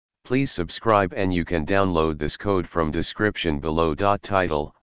Please subscribe, and you can download this code from description below.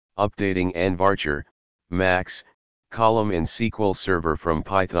 Title: Updating NVARCHAR, Max, column in SQL Server from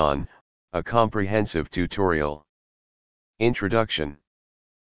Python, a comprehensive tutorial. Introduction.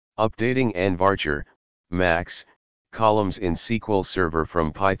 Updating NVARCHAR, Max, columns in SQL Server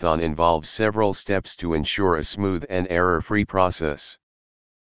from Python involves several steps to ensure a smooth and error-free process.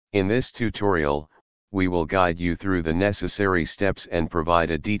 In this tutorial, we will guide you through the necessary steps and provide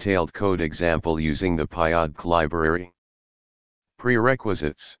a detailed code example using the pyodbc library.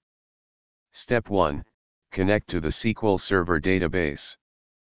 Prerequisites. Step 1. Connect to the SQL Server database.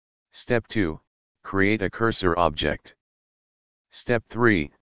 Step 2. Create a cursor object. Step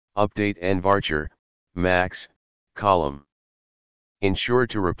 3. Update NVARCHAR, Max, column. Ensure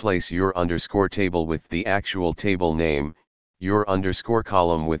to replace your underscore table with the actual table name, your underscore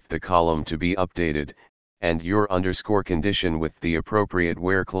column with the column to be updated, and your underscore condition with the appropriate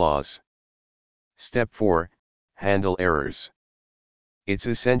where clause. Step 4. Handle errors. It's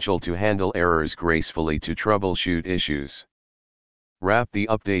essential to handle errors gracefully to troubleshoot issues. Wrap the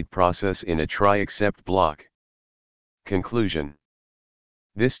update process in a try except block. Conclusion.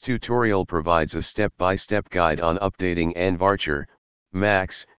 This tutorial provides a step-by-step guide on updating NVARCHAR,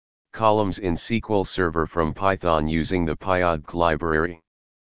 Max, columns in SQL Server from Python using the pyodbc library.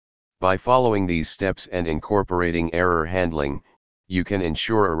 By following these steps and incorporating error handling, you can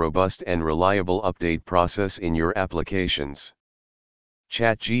ensure a robust and reliable update process in your applications.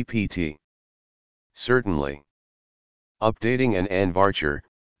 ChatGPT. Certainly. Updating an NVARCHAR,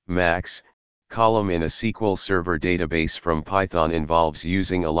 Max, column in a SQL Server database from Python involves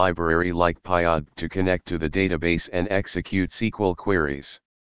using a library like pyodbc to connect to the database and execute SQL queries.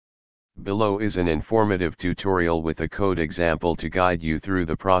 Below is an informative tutorial with a code example to guide you through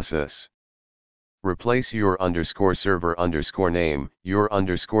the process. Replace your underscore server underscore name, your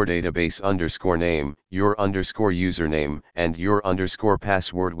underscore database underscore name, your underscore username, and your underscore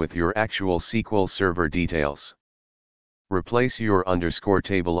password with your actual SQL Server details. Replace your underscore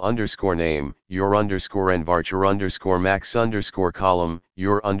table underscore name, your underscore NVARCHAR underscore max underscore column,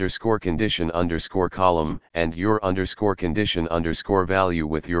 your underscore condition underscore column, and your underscore condition underscore value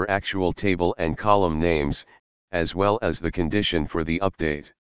with your actual table and column names, as well as the condition for the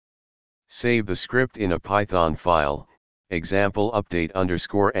update. Save the script in a Python file, example update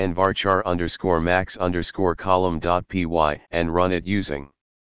underscore NVARCHAR underscore max underscore column.py, and run it using.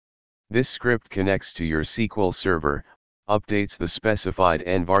 This script connects to your SQL Server, updates the specified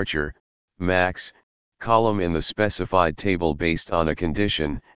NVARCHAR, Max, column in the specified table based on a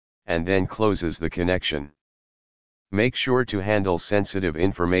condition, and then closes the connection. Make sure to handle sensitive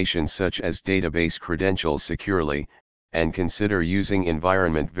information such as database credentials securely, and consider using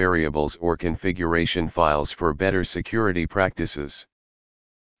environment variables or configuration files for better security practices.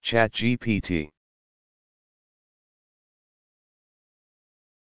 ChatGPT.